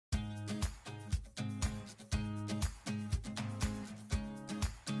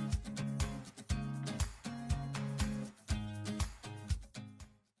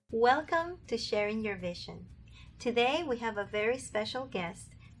Welcome to Sharing Your Vision. Today we have a very special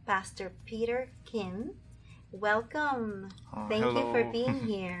guest, Pastor Peter Kim. Welcome. Thank you for Hello. being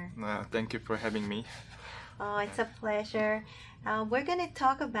here. Thank you for having me. Oh, it's a pleasure. We're going to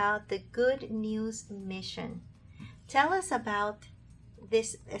talk about the Good News Mission. Tell us about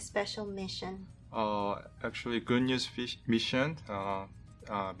this special mission. Actually, Good News Mission,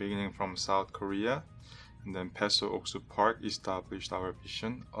 beginning from South Korea, and then Pastor Oksu Park established our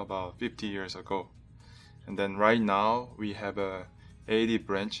mission about 50 years ago. And then right now we have 80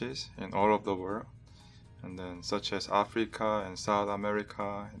 branches in all of the world, and then such as Africa and South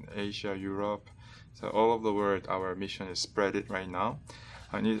America and Asia, Europe. So all of the world, our mission is spread it right now,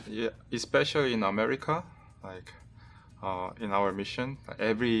 and especially in America, like in our mission,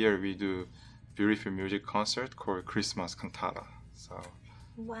 every year we do beautiful music concert called Christmas Cantata. So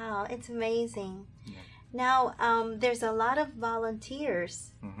Wow, it's amazing. yeah. Now, there's a lot of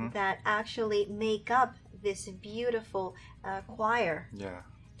volunteers that actually make up this beautiful choir. Yeah.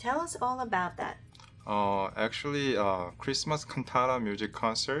 Tell us all about that. Actually, Christmas Cantata music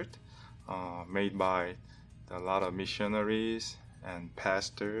concert made by a lot of missionaries and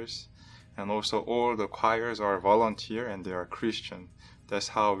pastors, and also all the choirs are volunteer and they are Christian. That's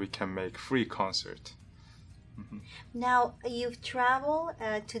how we can make free concert. Now, you've traveled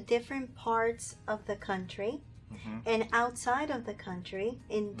to different parts of the country and outside of the country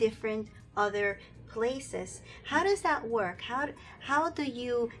in different other places. How does that work? How do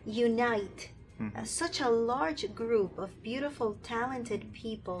you unite such a large group of beautiful, talented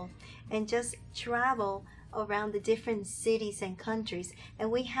people and just travel around the different cities and countries?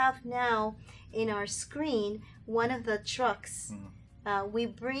 And we have now in our screen one of the trucks. We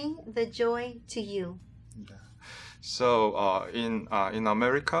bring the joy to you. Yeah. So in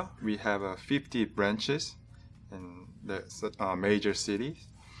America, we have 50 branches in the major cities,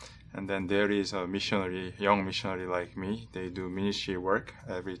 and then there is a missionary, young missionary like me. They do ministry work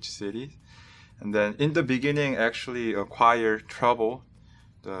every city, and then in the beginning, actually, a choir travel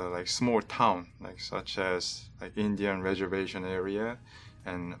the like small town, like such as like Indian reservation area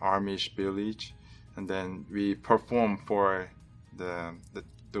and Amish village, and then we perform for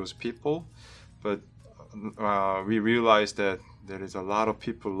those people, but we realized that there is a lot of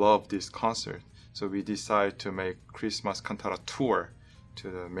people love this concert, so we decided to make Christmas Cantata tour to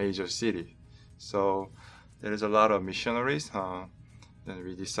the major city. So there is a lot of missionaries. Then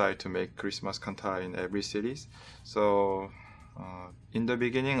we decided to make Christmas Cantata in every city. So in the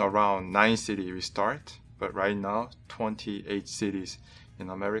beginning, around 9 cities we start, but right now 28 cities in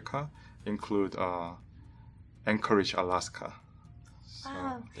America, include Anchorage, Alaska.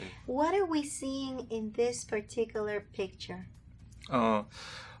 Wow. What are we seeing in this particular picture?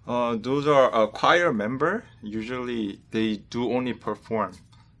 Those are a choir member. Usually they do only perform,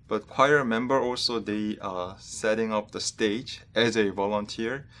 but choir member also they setting up the stage as a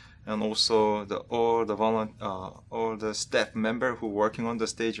volunteer, and also all the staff member who working on the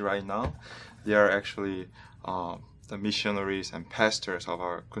stage right now, they are actually the missionaries and pastors of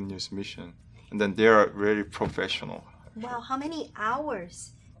our Good News Mission, and then they are very professional. Wow, how many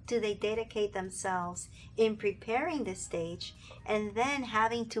hours do they dedicate themselves in preparing the stage and then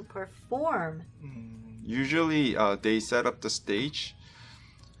having to perform? Usually they set up the stage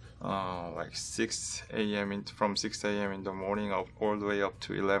like 6 a.m. From 6 a.m. in the morning all the way up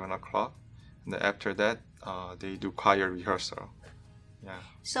to 11 o'clock. And then after that, they do choir rehearsal. Yeah.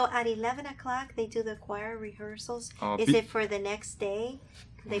 So at 11 o'clock, they do the choir rehearsals. Is it for the next day?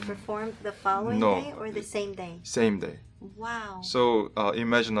 They perform the following day or the same day? Same day. Wow. So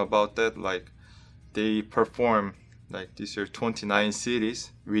imagine about that, like they perform like this year 29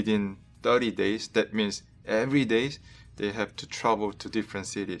 cities within 30 days. That means every day they have to travel to different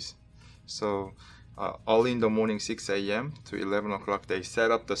cities. So early in the morning, 6 a.m. to 11 o'clock, they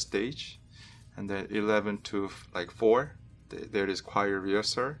set up the stage, and then 11 to like 4, there is choir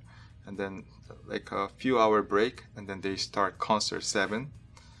rehearsal, and then like a few hour break, and then they start concert 7.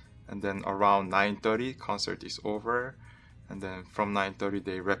 And then around 9:30, concert is over, and then from 9:30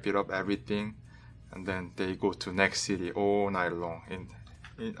 they wrap it up everything, and then they go to next city all night long.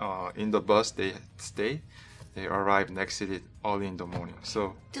 In the bus they stay. They arrive next city early in the morning.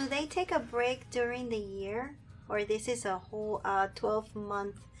 So do they take a break during the year, or this is a whole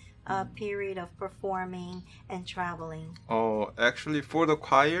 12-month period of performing and traveling? Actually, for the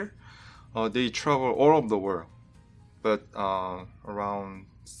choir, they travel all over the world, but around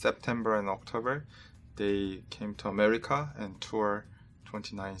September and October, they came to America and tour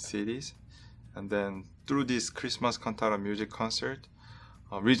 29 cities. And then through this Christmas Cantata music concert,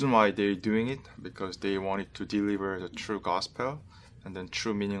 reason why they're doing it, because they wanted to deliver the true gospel and then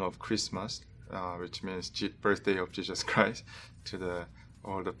true meaning of Christmas, which means birthday of Jesus Christ, to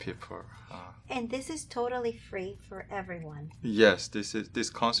all the people. And this is totally free for everyone. Yes, this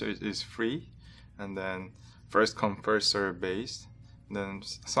concert is free, and then first come first serve based. Then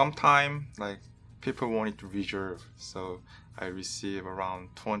sometime like people wanted to reserve, so I receive around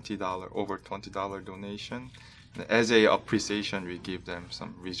over $20 donation. And as a appreciation, we give them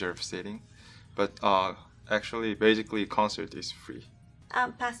some reserve seating, but actually, basically, concert is free.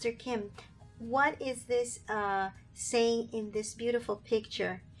 Pastor Kim, what is this saying in this beautiful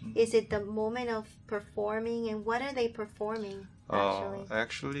picture? Is it the moment of performing, and what are they performing actually?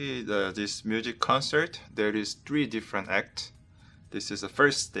 Actually, this music concert, there is 3 different acts. This is the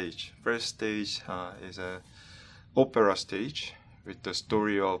first stage. First stage is a opera stage with the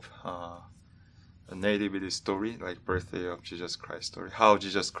story of a nativity story, like birthday of Jesus Christ story, how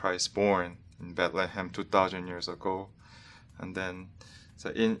Jesus Christ born in Bethlehem 2,000 years ago. And then so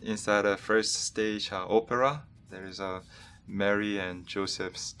inside the first stage opera, there is a Mary and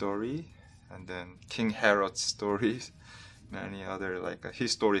Joseph story, and then King Herod's stories, many other like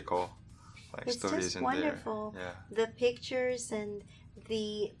historical it's stories just in wonderful. there. The pictures and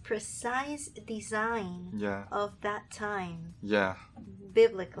the precise design of that time. Yeah.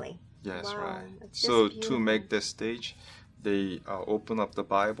 Biblically. Yes, wow, right. So to make the stage, they open up the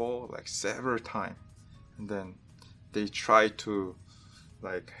Bible like several times, and then they try to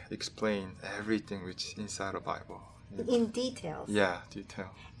like explain everything which is inside the Bible. In details. Yeah,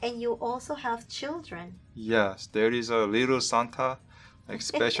 detail. And you also have children. Yes, there is a little Santa, like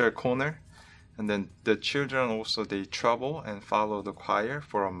special corner, and then the children also they travel and follow the choir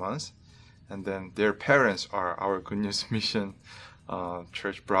for a month, and then their parents are our Good News Mission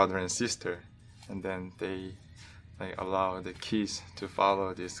church brother and sister, and then they allow the kids to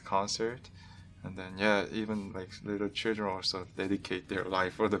follow this concert. And then, even like little children also dedicate their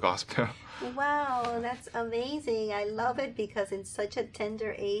life for the gospel. Wow, that's amazing. I love it because in such a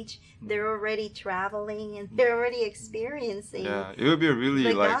tender age, they're already traveling and they're already experiencing it will be really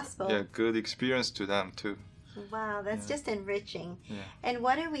the like gospel. Good experience to them too. Wow, that's just enriching. Yeah. And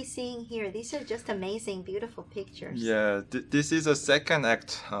what are we seeing here? These are just amazing, beautiful pictures. Yeah, this is a second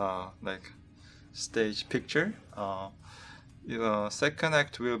act, like stage picture. Second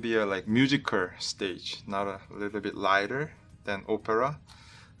act will be a like musical stage, not a little bit lighter than opera,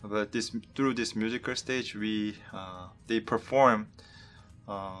 but through this musical stage they perform.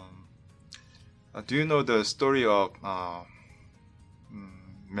 Do you know the story of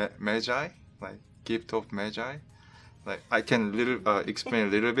Magi, like gift of Magi? Like I can explain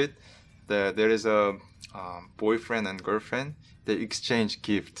a little bit. There is a boyfriend and girlfriend. They exchange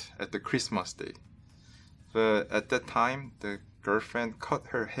gift at the Christmas day. But at that time, the girlfriend cut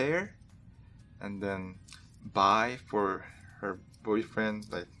her hair and then buy for her boyfriend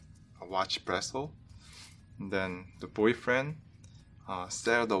like a watch bracelet. And then the boyfriend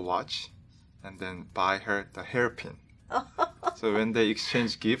sell the watch and then buy her the hairpin. So when they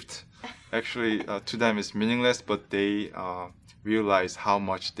exchange gift, actually to them it's meaningless, but they realize how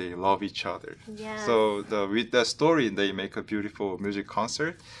much they love each other. Yes. So with that story, they make a beautiful music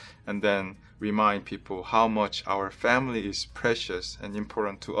concert, and then remind people how much our family is precious and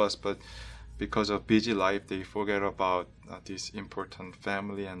important to us, but because of busy life, they forget about this important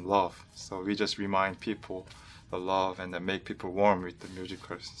family and love. So we just remind people the love and then make people warm with the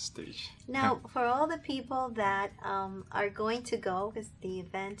musical stage. Now, for all the people that are going to go, because the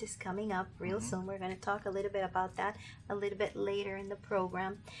event is coming up real soon, we're going to talk a little bit about that a little bit later in the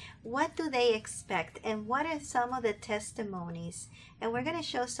program. What do they expect, and what are some of the testimonies? And we're going to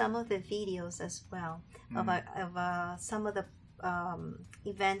show some of the videos as well of some of the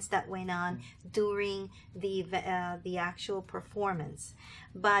events that went on during the actual performance.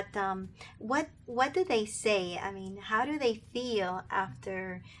 But what do they say? I mean, how do they feel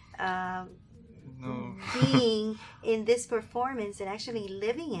after being in this performance and actually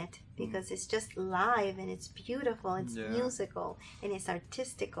living it? Because it's just live and it's beautiful, it's musical and it's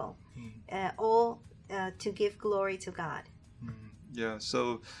artistical, all to give glory to God. Yeah,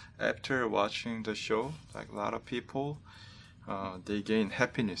 so after watching the show, like a lot of people, they gain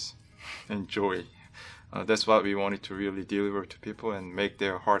happiness and joy. That's what we wanted to really deliver to people and make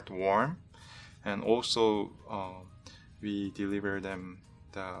their heart warm. And also, we deliver them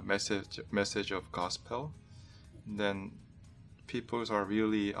the message of gospel. And then people are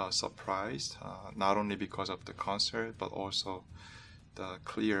really surprised, not only because of the concert, but also the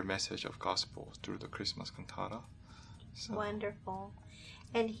clear message of gospel through the Christmas cantata. So. Wonderful.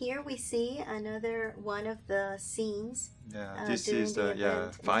 And here we see another one of the scenes. Yeah, this is the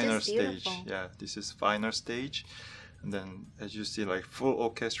final stage. Yeah, this is final stage. And then, as you see, like full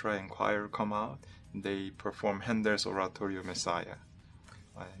orchestra and choir come out. And they perform Handel's Oratorio Messiah.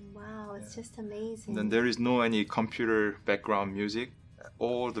 Wow, it's just amazing. And then there is no any computer background music.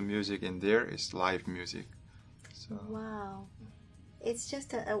 All the music in there is live music. So, wow. It's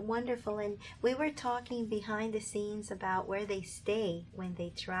just a wonderful, and we were talking behind the scenes about where they stay when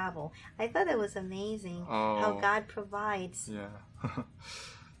they travel. I thought it was amazing how God provides. Yeah.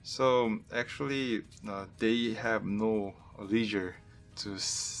 So actually, they have no leisure to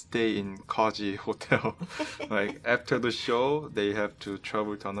stay in cozy hotel. Like after the show, they have to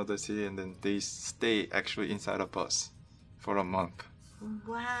travel to another city, and then they stay actually inside a bus for a month.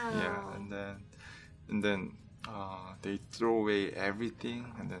 Wow. Yeah, and then they throw away everything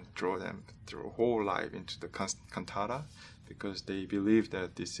and then throw their whole life into the cantata, because they believe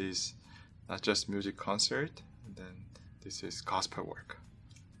that this is not just music concert, and then this is gospel work.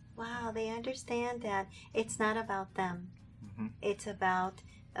 Wow, they understand that it's not about them. Mm-hmm. It's about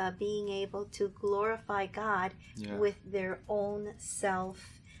being able to glorify God with their own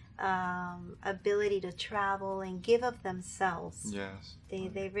self ability to travel and give of themselves. Yes.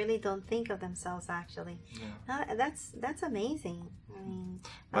 They really don't think of themselves, actually. Yeah. That's amazing. I mean,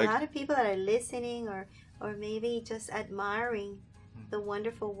 a lot of people that are listening or maybe just admiring the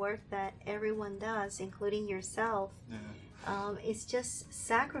wonderful work that everyone does, including yourself. Yeah. It's just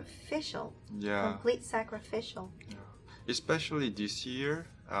sacrificial. Yeah. Complete sacrificial. Yeah. Especially this year,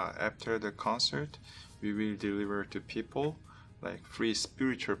 after the concert, we will deliver to people like free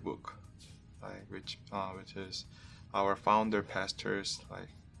spiritual book, like which is our founder pastor's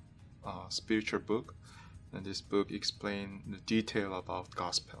spiritual book, and this book explains the detail about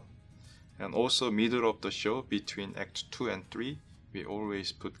gospel. And also middle of the show, between Act 2 and 3, we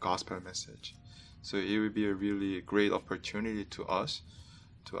always put gospel message. So it will be a really great opportunity to us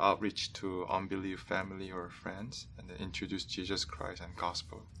to outreach to unbelief family or friends and then introduce Jesus Christ and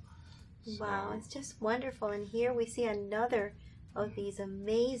gospel. Wow, it's just wonderful. And here we see another of these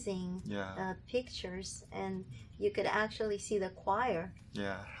amazing pictures, and you could actually see the choir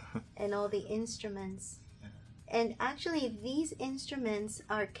and all the instruments. And actually, these instruments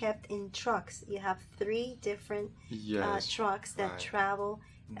are kept in trucks. You have 3 different trucks that travel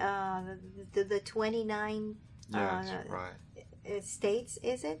the 29 states,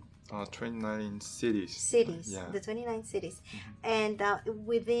 is it? 29 cities. Cities, the 29 cities. And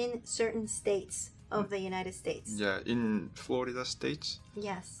within certain states of the United States. Yeah, in Florida states.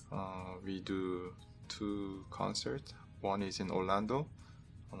 Yes. We do 2 concerts. One is in Orlando,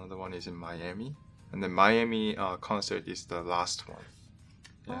 another one is in Miami. And the Miami concert is the last one.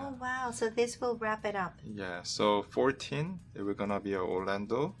 Yeah. Oh, wow. So this will wrap it up. Yeah. So 14, we're going to be at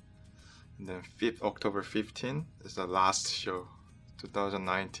Orlando. And then October 15 is the last show.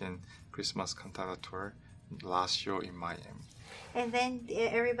 2019 Christmas Cantata Tour. Last show in Miami. And then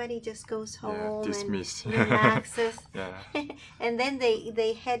everybody just goes home dismissed. and relaxes. Yeah. And then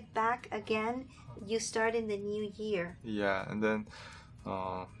they head back again. You start in the new year. Yeah. And then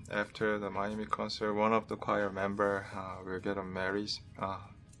after the Miami concert, one of the choir member will get married.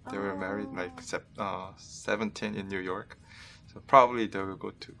 They were married like 17 in New York, so probably they will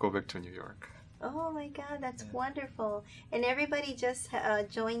go back to New York. Oh my God, that's wonderful! And everybody just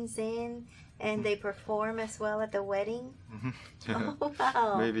joins in, and they perform as well at the wedding. Yeah. Oh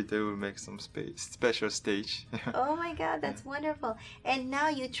wow! Maybe they will make some special stage. Oh my God, that's wonderful! And now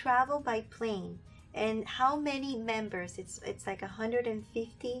you travel by plane. And how many members? It's like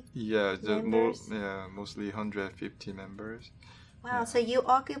 150 members? Mostly 150 members. Wow, Yeah. so you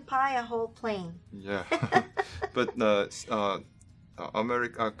occupy a whole plane. Yeah. But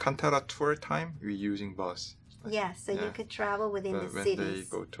Cantata tour time, we're using bus. Yes, so you could travel within the when cities.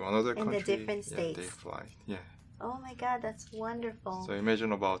 they go to another country, the different states. They fly. Yeah. Oh my God, that's wonderful. So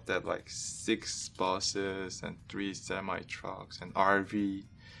imagine about that, like 6 buses and 3 semi-trucks and RV.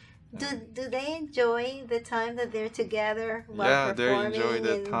 Do they enjoy the time that they're together while performing they enjoy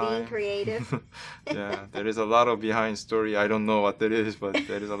the and time. being creative? Yeah, there is a lot of behind story. I don't know what that is, but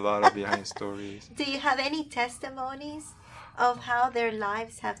there is a lot of behind stories. Do you have any testimonies of how their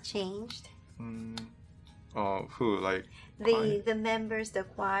lives have changed? Who, like the members, the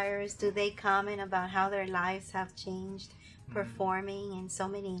choirs? Do they comment about how their lives have changed performing in so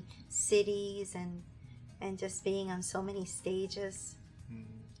many cities and just being on so many stages?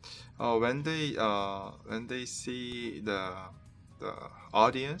 When they see the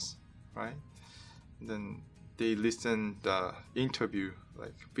audience, right? Then they listen the interview,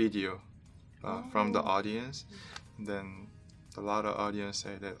 like video from the audience. And then a lot of audience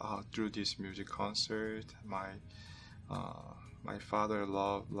say that through this music concert, my father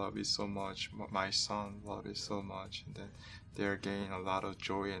love it so much, my son love it so much, and then they're gaining a lot of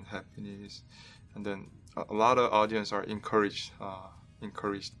joy and happiness, and then a lot of audience are encouraged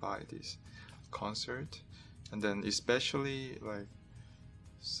by this concert, and then especially like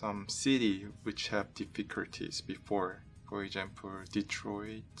some city which have difficulties before, for example,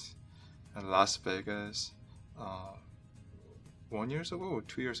 Detroit and Las Vegas. 1 year ago or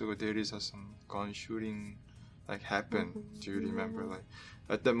 2 years ago, there is some gun shooting like happened. Do you remember? Like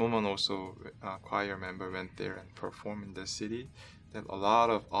at that moment, also choir member went there and performed in the city. Then a lot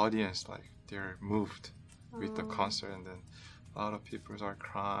of audience like they're moved with the concert, and then a lot of people are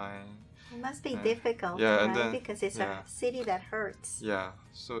crying. It must be difficult, yeah, right? And then, because it's a city that hurts. Yeah.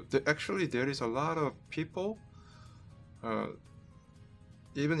 So actually, there is a lot of people,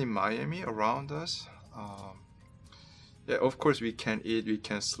 even in Miami, around us. Yeah, of course we can eat, we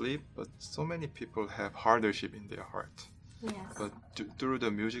can sleep, but so many people have hardship in their heart. Yes. But through the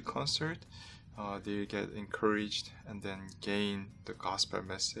music concert, they get encouraged and then gain the gospel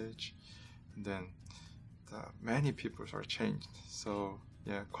message, and then many people are changed. So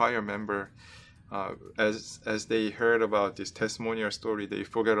yeah, choir member, as they heard about this testimonial story, they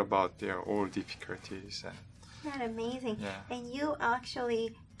forget about their old difficulties. And isn't that amazing? Yeah. And you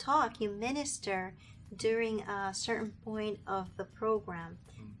actually talk, you minister during a certain point of the program.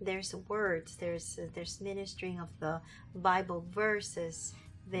 There's words, there's ministering of the Bible verses,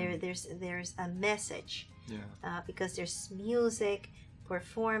 there's a message, because there's music,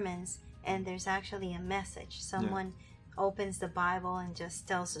 performance, and there's actually a message. Someone opens the Bible and just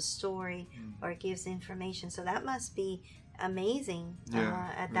tells a story or gives information. So that must be amazing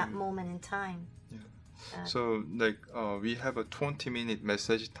at that moment in time. So like we have a 20-minute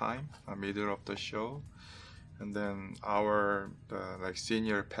message time, middle of the show, and then our like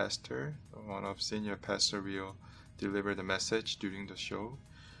senior pastor, one of senior pastor will deliver the message during the show,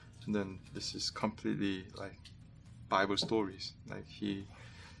 and then this is completely like Bible stories. Like he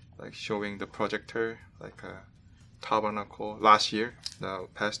like showing the projector like a tabernacle. Last year, the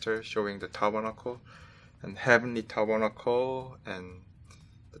pastor showing the tabernacle and heavenly tabernacle and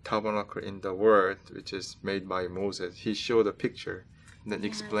the tabernacle in the world, which is made by Moses. He showed a picture and then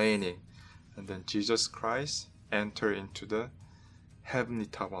explaining, and then Jesus Christ enter into the heavenly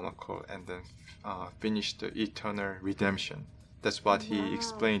tabernacle and then finish the eternal redemption. That's what he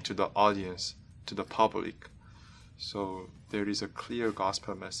explained to the audience, to the public. So there is a clear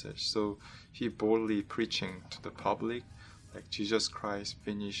gospel message. So he boldly preaching to the public, like Jesus Christ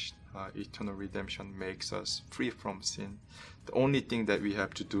finished eternal redemption, makes us free from sin. The only thing that we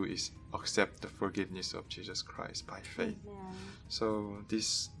have to do is accept the forgiveness of Jesus Christ by faith. Amen. So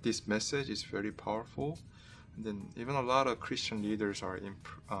this message is very powerful. And then even a lot of Christian leaders are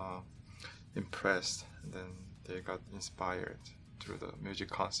impressed, and then they got inspired through the music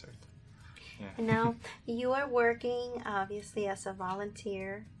concert. And now you are working obviously as a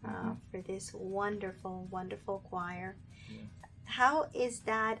volunteer for this wonderful, wonderful choir. How is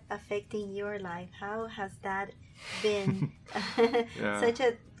that affecting your life? How has that been such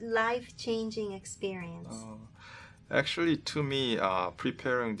a life-changing experience? Actually, to me,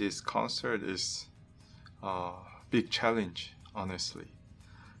 preparing this concert is a big challenge, honestly,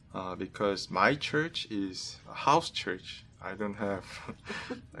 because my church is a house church. I don't have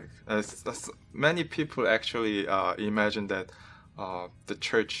like as many people actually imagine that the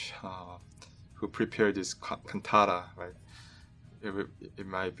church who prepared this cantata, right? It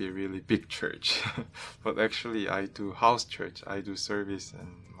might be a really big church, but actually I do house church. I do service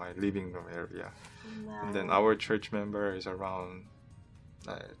in my living room area, and then our church member is around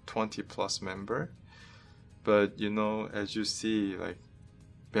 20 plus member. But you know, as you see, like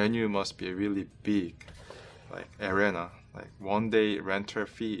venue must be really big, like arena. Like one day rental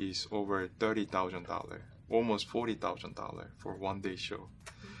fee is over $30,000, almost $40,000 for 1 day show.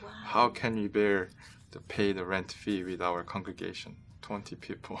 Wow. How can we bear to pay the rent fee with our congregation, 20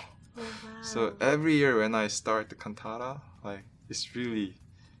 people? Oh, wow. So every year when I start the cantata, like it's really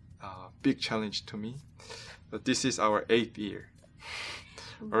a big challenge to me. But this is our 8th year.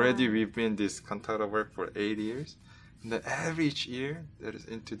 Wow. Already we've been this cantata work for 8 years. And then every year there is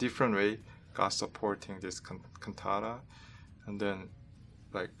into different way God supporting this cantata. And then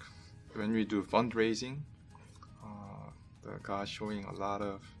like when we do fundraising, the God showing a lot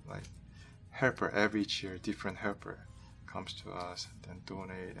of like helper every year, different helper comes to us and then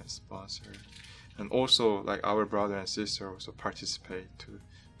donate and sponsor. And also like our brother and sister also participate to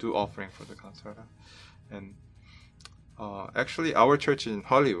do offering for the cantata. And actually our church is in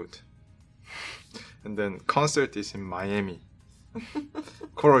Hollywood, and then concert is in Miami,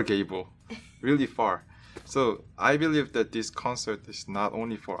 Coral Gable, really far. So I believe that this concert is not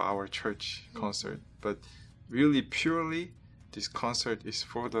only for our church concert, but really purely this concert is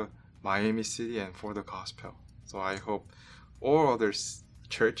for the Miami City and for the gospel. So I hope all other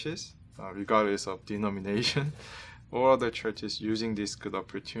churches, regardless of denomination, all other churches using this good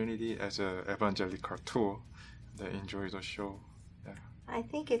opportunity as an evangelical tool, they enjoy the show. Yeah. I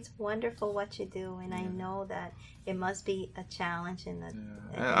think it's wonderful what you do, and I know that it must be a challenge. And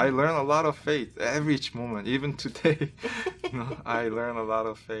I learn a lot of faith every moment, even today. I learn a lot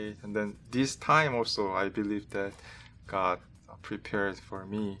of faith, and then this time also, I believe that God prepared for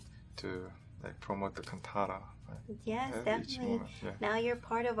me to promote the cantata. Yes, definitely. Now you're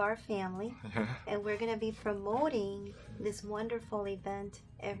part of our family, and we're going to be promoting this wonderful event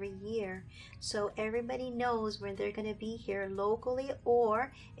every year. So everybody knows when they're going to be here locally,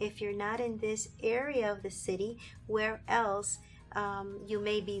 or if you're not in this area of the city, where else you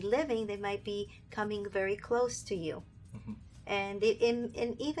may be living, they might be coming very close to you. And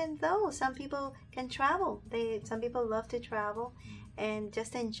even though some people can travel, some people love to travel and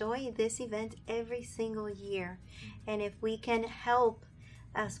just enjoy this event every single year. And if we can help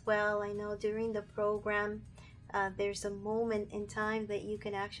as well, I know during the program there's a moment in time that you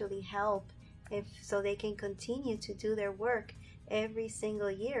can actually help, so they can continue to do their work every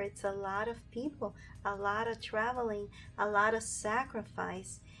single year. It's a lot of people, a lot of traveling, a lot of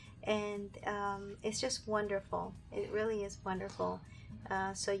sacrifice, and it's just wonderful. It really is wonderful.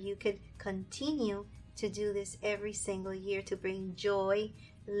 So you could continue to do this every single year to bring joy,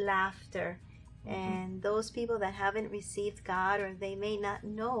 laughter, and those people that haven't received God, or they may not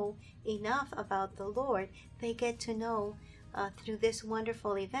know enough about the Lord, they get to know through this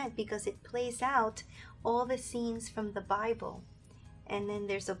wonderful event, because it plays out all the scenes from the Bible. And then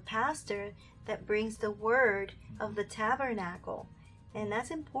there's a pastor that brings the word of the tabernacle, and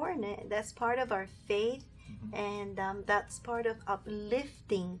that's important. That's part of our faith, and that's part of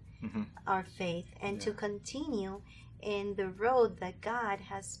uplifting our faith, and to continue in the road that God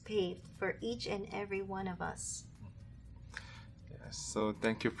has paved for each and every one of us. Yes, so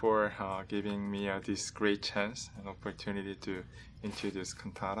thank you for giving me this great chance and opportunity to introduce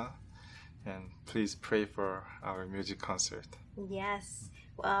cantata, and please pray for our music concert. Yes,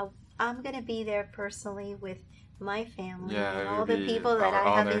 well, I'm going to be there personally with my family and all the people that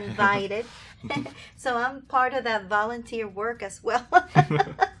I have invited. So I'm part of that volunteer work as well.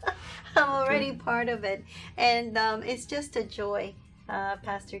 I'm already part of it, and it's just a joy.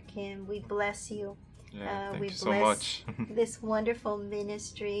 Pastor Kim, we bless you. Thank we you bless so much. this wonderful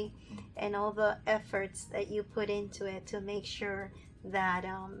ministry and all the efforts that you put into it to make sure that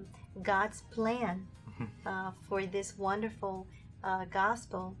God's plan for this wonderful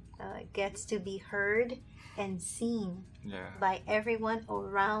gospel gets to be heard and seen by everyone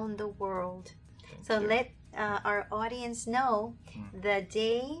around the world. So let our audience know the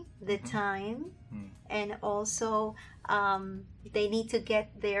day, the time, and also they need to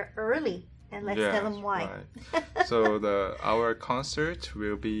get there early. And let's tell them why. Right. So our concert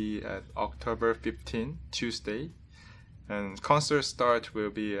will be at October 15, Tuesday, and concert start will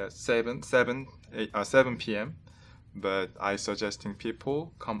be at 7 p.m. But I suggesting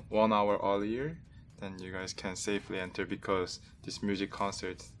people come 1 hour earlier, then you guys can safely enter, because this music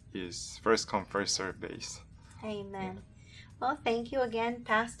concert is first come first serve base. Amen. Well, thank you again,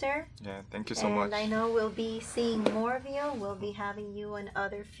 Pastor. Yeah, thank you so much. And I know we'll be seeing more of you. We'll be having you on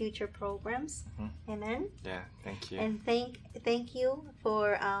other future programs. Amen. Yeah, thank you. And thank you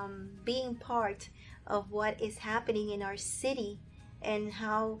for being part of what is happening in our city, and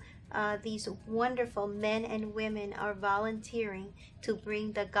how these wonderful men and women are volunteering to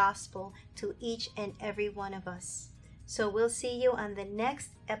bring the gospel to each and every one of us. So we'll see you on the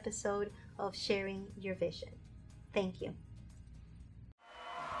next episode of Sharing Your Vision. Thank you.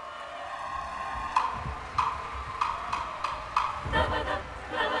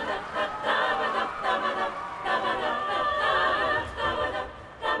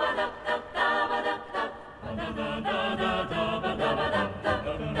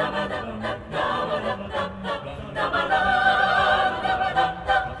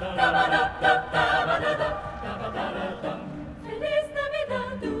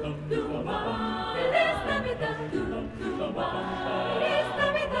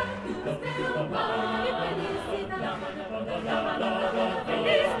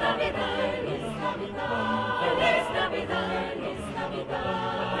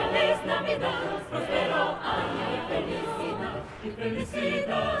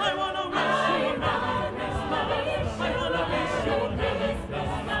 I wanna wish you I wanna wish you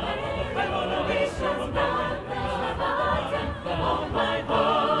I wanna wish you all my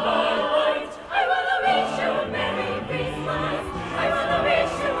heart. I wanna wish you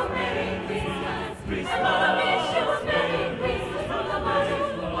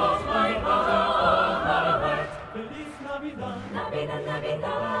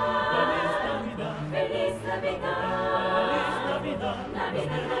Navidad.